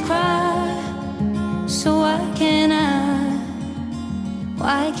heroes cry, so why can't I?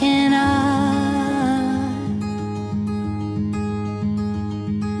 Why can't I?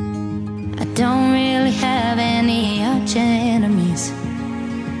 I don't really have any arch enemies.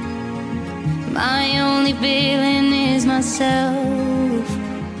 My only villain is myself.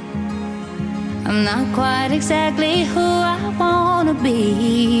 I'm not quite exactly who I wanna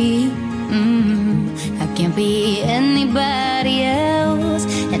be. I can't be anybody else,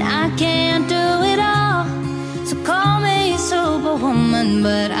 and I can't do it all. So call me superwoman,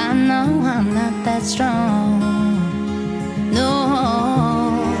 but I know I'm not that strong. No.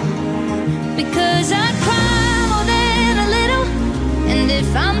 Because I cry more than a little, and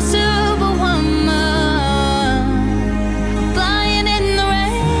if I'm superwoman, I'm flying in the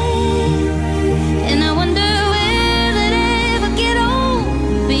rain. And I wonder, will it ever get old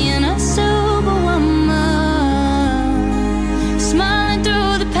being a superwoman, smiling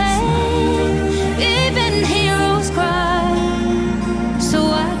through the pain? Even heroes cry, so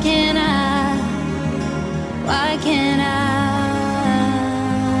why can't I? Why can't I?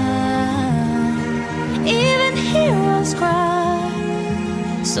 Even heroes cry,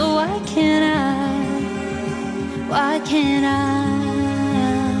 so why can't I? Why can't I?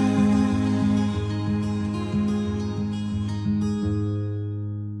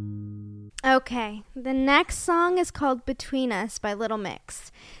 Okay, the next song is called Between Us by Little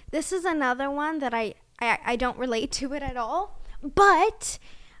Mix. This is another one that I don't relate to it at all, but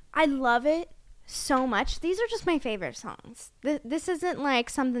I love it so much. These are just my favorite songs. This isn't like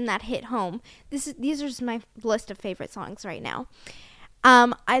something that hit home. These are just my list of favorite songs right now.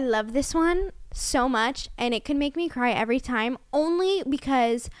 I love this one so much, and it can make me cry every time, only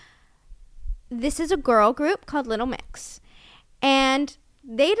because this is a girl group called Little Mix, and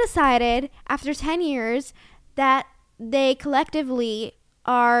they decided after 10 years that they collectively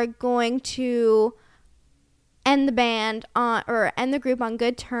are going to end the band on, or end the group on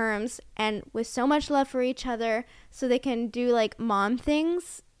good terms and with so much love for each other, so they can do like mom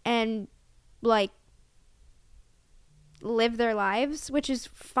things and like live their lives, which is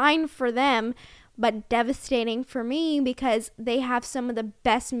fine for them but devastating for me because they have some of the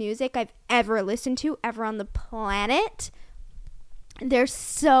best music I've ever listened to ever on the planet. They're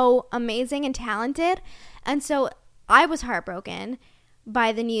so amazing and talented, and so I was heartbroken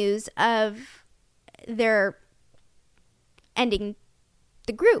by the news of their ending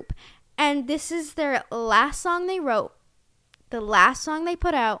the group. And this is their last song they wrote, the last song they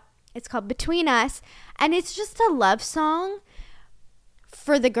put out. It's called Between Us, and it's just a love song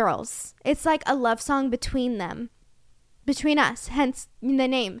for the girls. It's like a love song between them, between us, hence the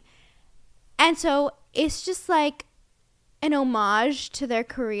name. And so it's just like an homage to their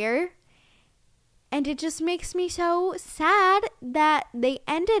career. And it just makes me so sad that they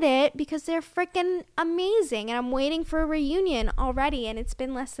ended it because they're freaking amazing. And I'm waiting for a reunion already, and it's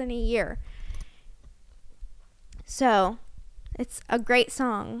been less than a year. So it's a great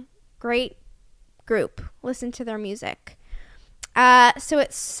song, great group. Listen to their music. So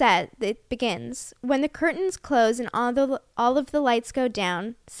it begins, when the curtains close and all of the lights go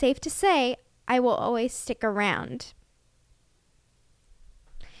down, safe to say, I will always stick around.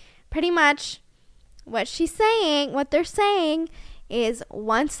 Pretty much what they're saying is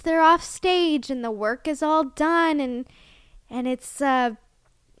once they're off stage and the work is all done and it's a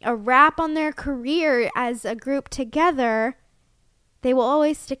wrap on their career as a group together, they will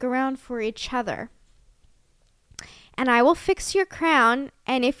always stick around for each other. And I will fix your crown,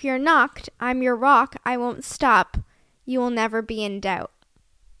 and if you're knocked, I'm your rock, I won't stop. You will never be in doubt.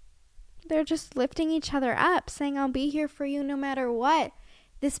 They're just lifting each other up, saying I'll be here for you no matter what.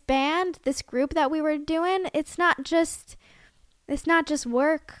 This band, this group that we were doing, it's not just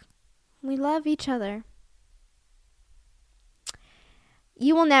work. We love each other.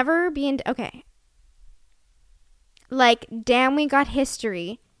 You will never be in... Okay. Like, damn, we got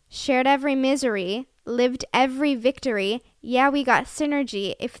history. Shared every misery. Lived every victory. Yeah, we got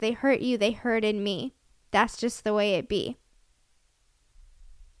synergy. If they hurt you, they hurted me. That's just the way it be.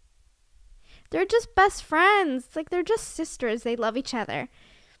 They're just best friends. Like, they're just sisters. They love each other.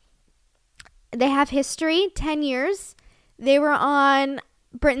 They have history, 10 years. They were on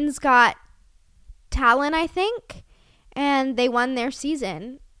Britain's Got Talent, I think, and they won their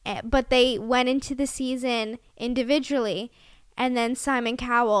season. But they went into the season individually, and then Simon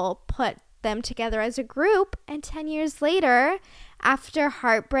Cowell put them together as a group, and 10 years later, after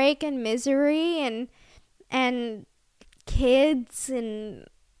heartbreak and misery and kids and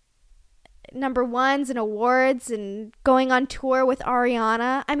number ones and awards and going on tour with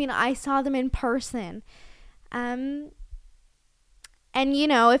Ariana. I mean, I saw them in person. And you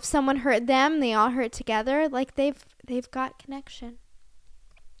know, if someone hurt them, they all hurt together. Like they've got connection.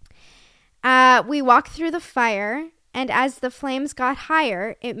 We walked through the fire, and as the flames got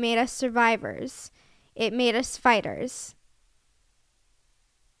higher, it made us survivors. It made us fighters.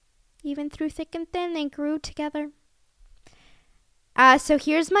 Even through thick and thin, they grew together. So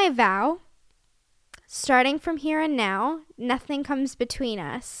here's my vow. Starting from here and now, nothing comes between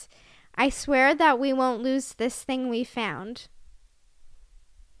us. I swear that we won't lose this thing we found.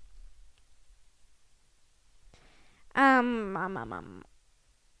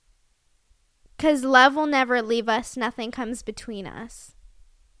 Because love will never leave us. Nothing comes between us.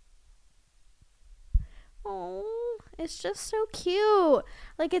 Oh, it's just so cute.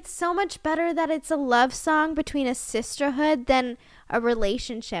 Like, it's so much better that it's a love song between a sisterhood than a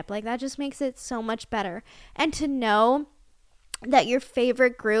relationship. Like, that just makes it so much better. And to know that your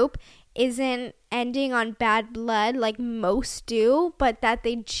favorite group isn't ending on bad blood like most do, but that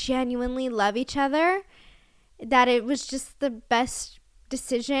they genuinely love each other, that it was just the best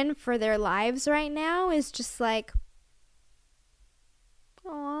decision for their lives right now, is just like,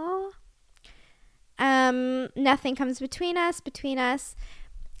 aww. Nothing comes between us.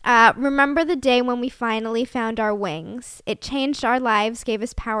 Remember the day when we finally found our wings. It changed our lives, gave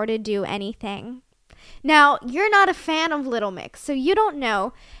us power to do anything. Now, you're not a fan of Little Mix, so you don't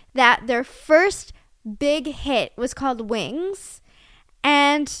know that their first big hit was called Wings.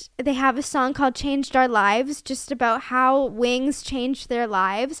 And they have a song called Changed Our Lives, just about how wings changed their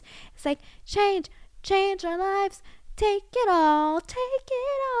lives. It's like, change our lives, take it all.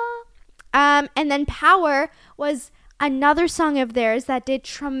 And then Power was another song of theirs that did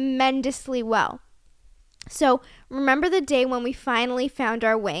tremendously well. So remember the day when we finally found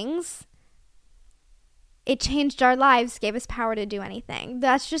our wings? It changed our lives, gave us power to do anything.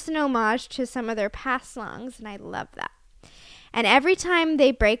 That's just an homage to some of their past songs, and I love that. And every time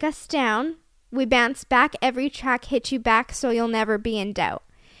they break us down, we bounce back. Every track hits you back so you'll never be in doubt.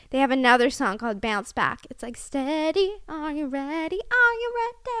 They have another song called Bounce Back. It's like, steady, are you ready? Are you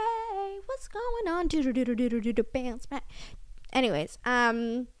ready? What's going on? Do bounce back. Anyways,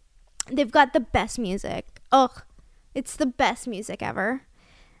 they've got the best music. Ugh, it's the best music ever.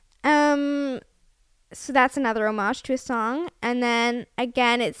 So that's another homage to a song. And then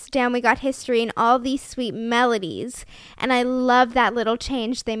again, it's down, we got history and all these sweet melodies. And I love that little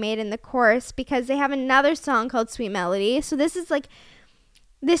change they made in the chorus because they have another song called Sweet Melody. So this is like,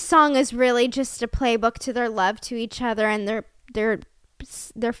 this song is really just a playbook to their love to each other and their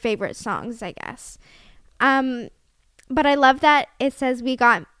favorite songs, I guess. But I love that it says we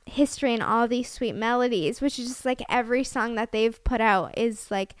got history and all these sweet melodies, which is just like every song that they've put out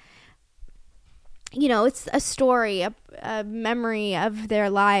is like, you know, it's a story, a memory of their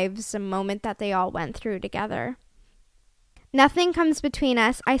lives, a moment that they all went through together. Nothing comes between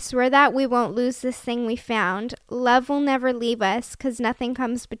us. I swear that we won't lose this thing we found. Love will never leave us because nothing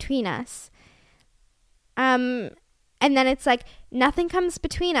comes between us. And then it's like, nothing comes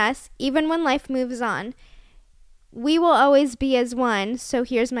between us, even when life moves on. We will always be as one, so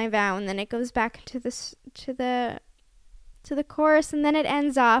here's my vow. And then it goes back to the chorus, and then it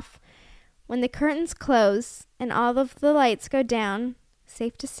ends off. When the curtains close and all of the lights go down,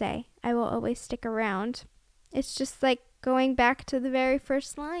 safe to say, I will always stick around. It's just like going back to the very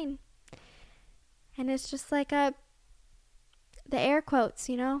first line. And it's just like the air quotes,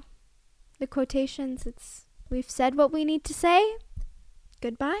 you know, the quotations. It's, we've said what we need to say.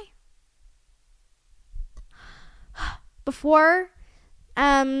 Goodbye. Before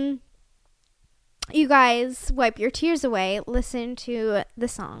you guys wipe your tears away, listen to the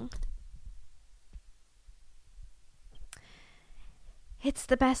song. It's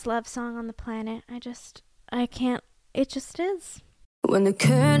the best love song on the planet. I can't, it just is. When the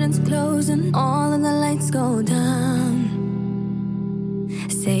curtains close and all of the lights go down,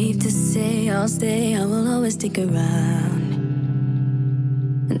 safe to say I'll stay, I will always stick around.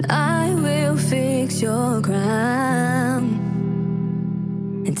 And I will fix your crown.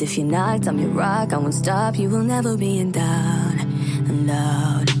 And if you're knocked, I'm your rock, I won't stop, you will never be in doubt. And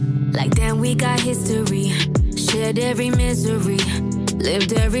loud. Like then we got history, shared every misery,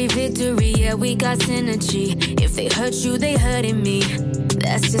 lived every victory, yeah, we got synergy. If they hurt you, they hurting me.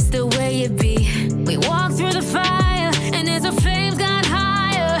 That's just the way it be. We walk through the fire, and as the flames got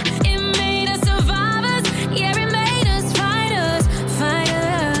higher, it made us survivors, yeah, it made us fighters,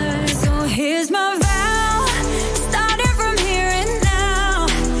 fighters. So here's my vow, starting from here and now.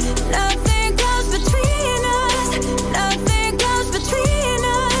 Nothing comes between us, nothing comes between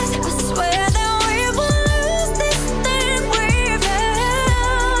us. I swear that we will lose this thing we've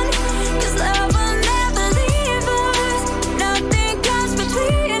had, 'cause love will never leave us. Nothing comes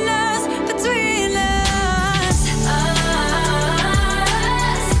between us, between us.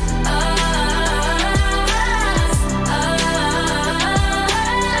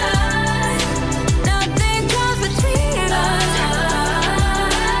 Nothing comes between us.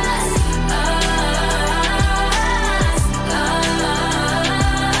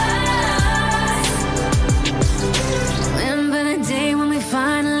 Remember the day when we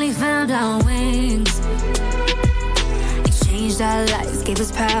finally found our wings? It changed our lives, gave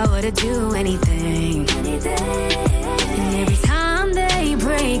us power to do anything. And every time they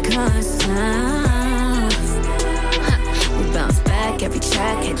break us down, we bounce back every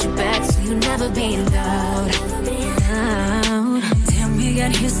track, hit you back so you never be in doubt. Damn, we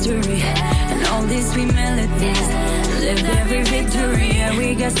got history and all these sweet melodies, lived every victory, yeah,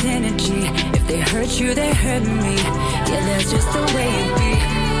 we got synergy. If they hurt you, they hurt me, yeah, that's just the way it be.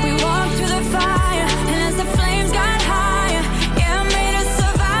 We walked through the fire, and as the flames got higher, yeah, it made us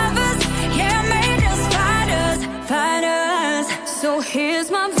survivors, yeah, it made us fighters, fighters. So here's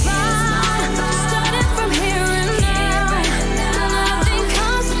my vow, starting from here and now. Nothing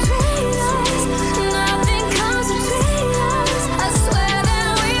comes between us, nothing comes between us. I swear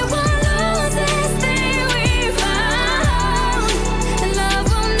that we will lose this thing we found, and love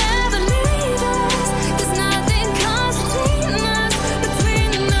will never leave us, 'cause nothing comes between us,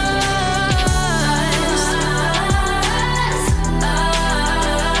 between us.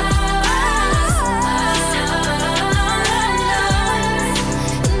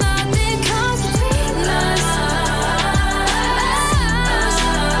 Nothing comes between us.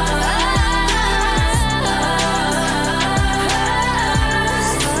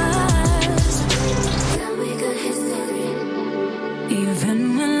 Yeah, we got history. Even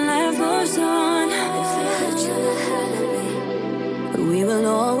when life moves on, we will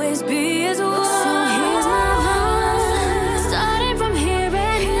always be as one. So here's my vow, starting from here and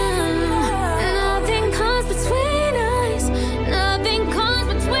now. Nothing comes between us, nothing comes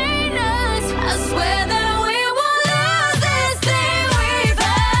between us. I swear that we will lose this thing we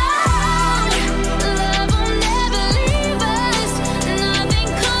found. Love will never leave us, nothing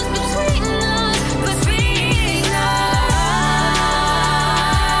comes between us, between us.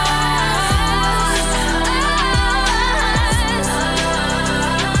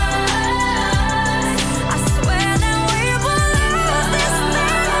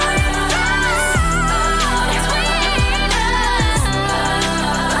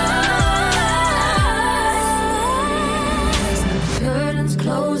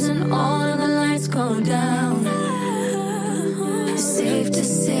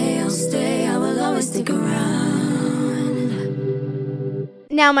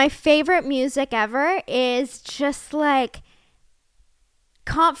 Now, my favorite music ever is just like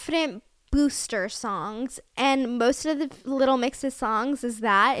confident booster songs. And most of the Little Mix's songs is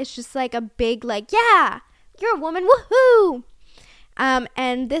that. It's just like a big like, yeah, you're a woman, woohoo.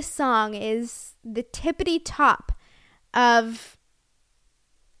 And this song is the tippity top of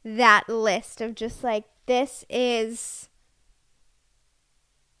that list of just like, this is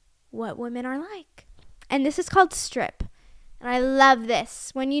what women are like. And this is called Strip. And I love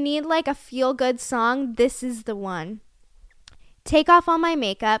this. When you need like a feel-good song, this is the one. Take off all my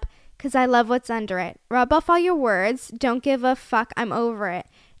makeup, 'cause I love what's under it. Rub off all your words. Don't give a fuck, I'm over it.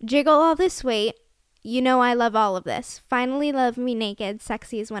 Jiggle all this weight. You know I love all of this. Finally love me naked.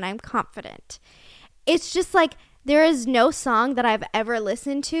 Sexy is when I'm confident. It's just like, there is no song that I've ever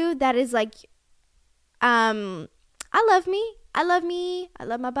listened to that is like, I love me. I love me. I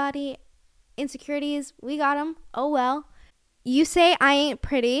love my body. Insecurities, we got them. Oh well. You say I ain't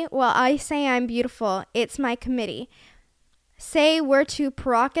pretty. Well, I say I'm beautiful. It's my committee. Say we're too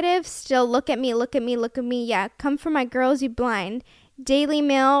provocative. Still look at me, look at me, look at me. Yeah, come for my girls, you blind. Daily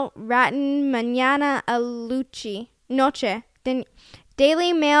Mail, Ratten, Mañana a Noche. Then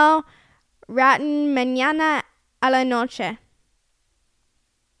Daily Mail, Ratten, Mañana a la Noche.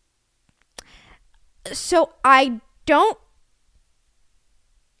 So I don't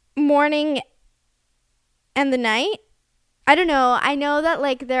morning and the night. I don't know. I know that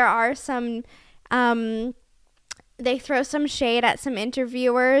like there are some, they throw some shade at some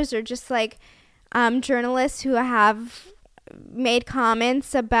interviewers or just like journalists who have made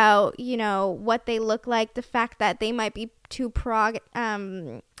comments about, you know, what they look like, the fact that they might be too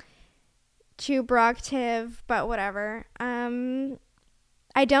provocative, but whatever.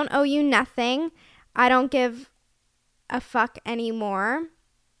 I don't owe you nothing. I don't give a fuck anymore.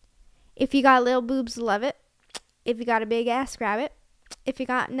 If you got little boobs, love it. If you got a big ass, grab it. If you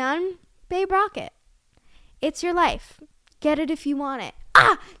got none, babe, rock it. It's your life. Get it if you want it.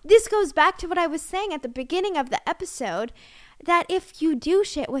 This goes back to what I was saying at the beginning of the episode, that if you do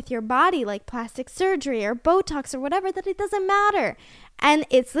shit with your body like plastic surgery or Botox or whatever, that it doesn't matter. And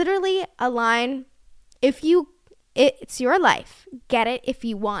it's literally a line, it's your life. Get it if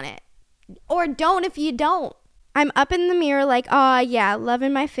you want it. Or don't if you don't. I'm up in the mirror like, oh yeah,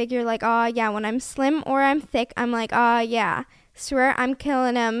 loving my figure like, oh yeah, when I'm slim or I'm thick, I'm like, oh yeah, swear I'm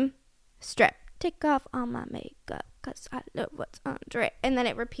killing him. Strip. Take off all my makeup, 'cause I love what's under it. And then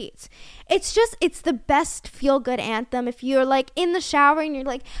it repeats. It's the best feel-good anthem. If you're like in the shower and you're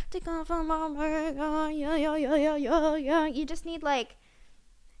like, take off all my makeup, yeah. You just need like,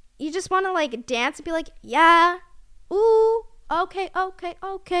 you just want to like dance and be like, yeah, ooh. Okay.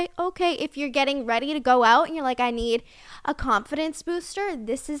 If you're getting ready to go out and you're like, I need a confidence booster,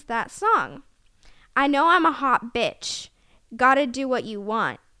 this is that song. I know I'm a hot bitch. Gotta do what you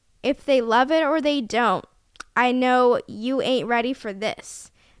want. If they love it or they don't, I know you ain't ready for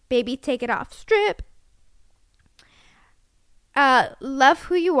this. Baby, take it off. Strip. Love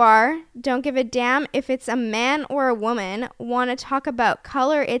who you are. Don't give a damn if it's a man or a woman. Want to talk about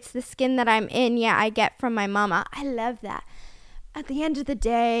color? It's the skin that I'm in. Yeah, I get from my mama. I love that. At the end of the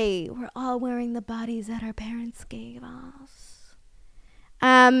day, we're all wearing the bodies that our parents gave us.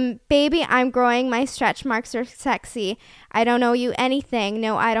 Baby, I'm growing. My stretch marks are sexy. I don't owe you anything.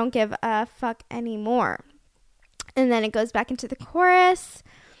 No, I don't give a fuck anymore. And then it goes back into the chorus.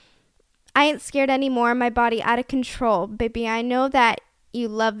 I ain't scared anymore. My body out of control. Baby, I know that you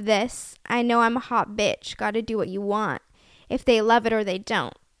love this. I know I'm a hot bitch. Gotta do what you want. If they love it or they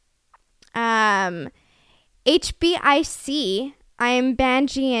don't. HBIC. I am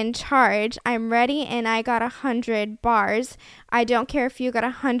Banji in charge. I'm ready and I got 100 bars. I don't care if you got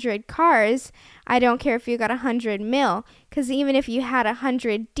 100 cars. I don't care if you got 100 mil. 'Cause even if you had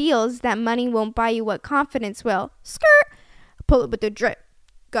 100 deals, that money won't buy you what confidence will. Skirt. Pull it with the drip.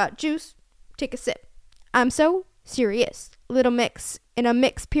 Got juice. Take a sip. I'm so serious. Little mix in a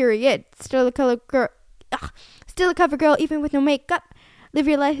mix period. Still a cover girl even with no makeup. Live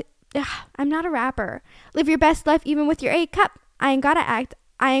your life. I'm not a rapper. Live your best life even with your A cup. I ain't gotta act.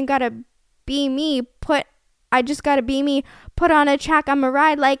 I ain't gotta be me. I just gotta be me. Put on a track. I'ma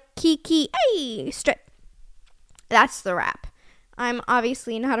ride like Kiki. Hey, strip. That's the rap. I'm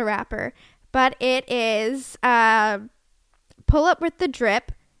obviously not a rapper, but it is pull up with the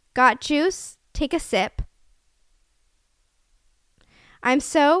drip. Got juice. Take a sip. I'm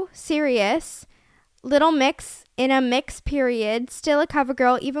so serious. Little mix in a mix period. Still a cover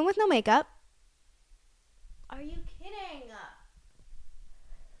girl even with no makeup. Are you kidding?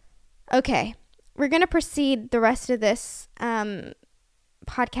 Okay, we're going to proceed the rest of this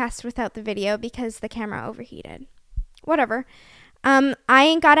podcast without the video because the camera overheated. Whatever. I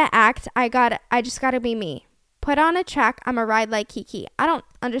ain't gotta act. I just gotta be me. Put on a track. I'm a ride like Kiki. I don't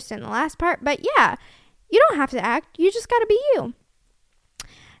understand the last part, but yeah, you don't have to act. You just gotta be you.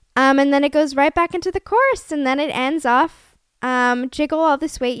 And then it goes right back into the chorus, and then it ends off, jiggle all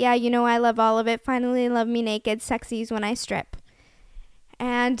this weight. Yeah, you know I love all of it. Finally love me naked. Sexy's when I strip.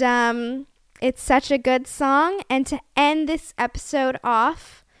 And it's such a good song. And to end this episode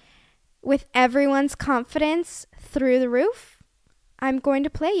off with everyone's confidence through the roof, I'm going to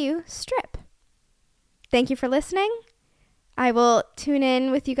play you Strip. Thank you for listening. I will tune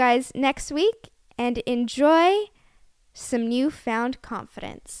in with you guys next week and enjoy some newfound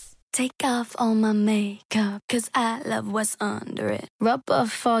confidence. Take off all my makeup, 'cause I love what's under it. Rub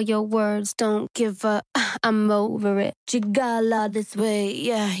off all your words, don't give up, I'm over it. Jigala this way,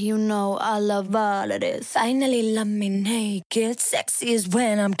 yeah, you know I love all of this. Finally love me naked, sexy is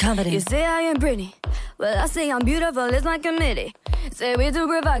when I'm confident. You say I am pretty, well I say I'm beautiful, it's my committee. Say we too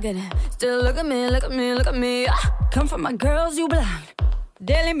provocative, still look at me, look at me, look at me. Come from my girls, you blind.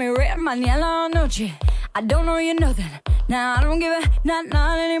 Daily me red, mañana noche. I don't know you nothing. Now I don't give a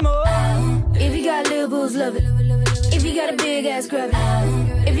not anymore. If you got little boobs, love it. If you got a big ass, grab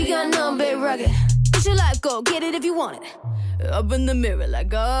it. If you got no bit rugged, it's your life, go get it if you want it. Up in the mirror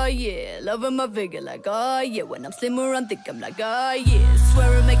like, oh yeah. Loving my figure like, oh yeah. When I'm slimmer, I'm thick, I'm like, oh yeah.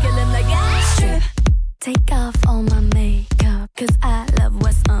 Swear I make it look like, ah. Strip. Take off all my makeup, 'cause I love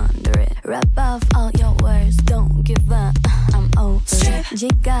what's under it. Rub off all your words, don't give up, I'm over it.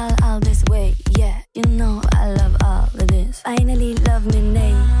 Jiggle all this way, yeah, you know I love all of this. Finally love me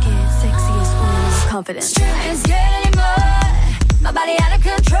naked, sexiest when I'm confident. I ain't scared anymore, my body out of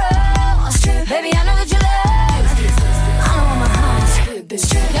control. Baby, I know what you love, I know what my heart.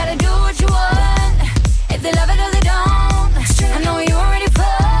 Gotta do what you want, if they love it or they don't. I know you already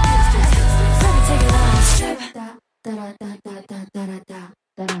fall.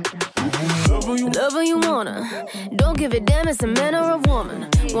 Love who you wanna. Don't give a damn, it's a man or a woman.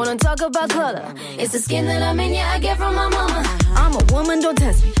 Wanna talk about color? It's the skin that I'm in, yeah, I get from my mama. I'm a woman, don't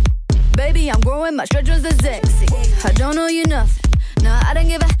test me. Baby, I'm growing, my stretchers are sexy. I don't know you nothing. No, I don't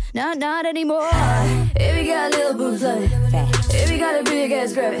give a, not anymore. If you got little boobs, love it. If you got a big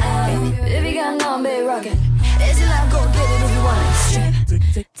ass, grab it. If you got long, big rocket. It's your life, go get it if you want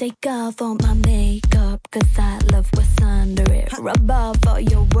it. Take off all my makeup, 'cause I love what's under it. Rub off all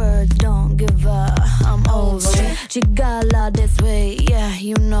your words, don't give up, I'm over it. Jigala this way, yeah,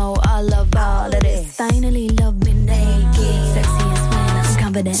 you know I love all of this. Finally love me naked, sexiest when I'm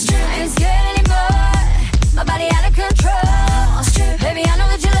confident. I ain't scared anymore, my body out of control. Baby, I know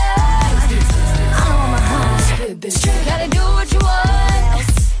what you love, I know what my heart. Gotta do what you want,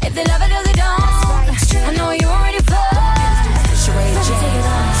 if they love it or they don't. I know you already fall.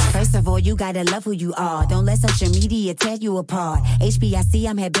 First of all, you gotta love who you are. Don't let social media tear you apart. HBIC,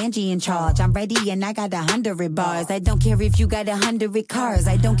 I'm head Benji in charge. I'm ready and I got 100 bars. I don't care if you got 100 cars.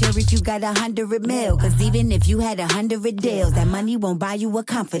 I don't care if you got 100 mil. 'Cause even if you had 100 deals, that money won't buy you a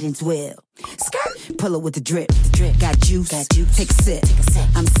confidence wheel. Skirt, pull it with the drip. Got juice, take a sip.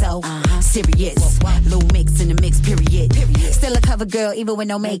 I'm so serious. Little mix in the mix, period. Still a cover girl, even with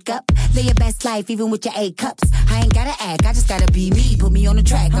no makeup. Live your best life, even with your A cups. I ain't gotta act, I just gotta be me. Put me on the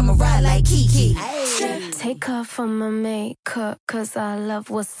track, I'ma ride like Kiki. Take off all my makeup, 'cause I love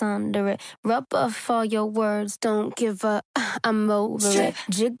what's under it. Rub off all your words, don't give up, I'm over it.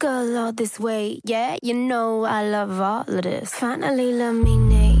 Jiggle all this way, yeah, you know I love all of this. Finally love me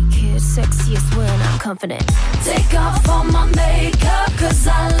naked, sexiest when I'm confident. Take off all my makeup, 'cause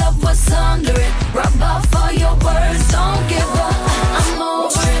I love what's under it. Rub off all your words, don't give up.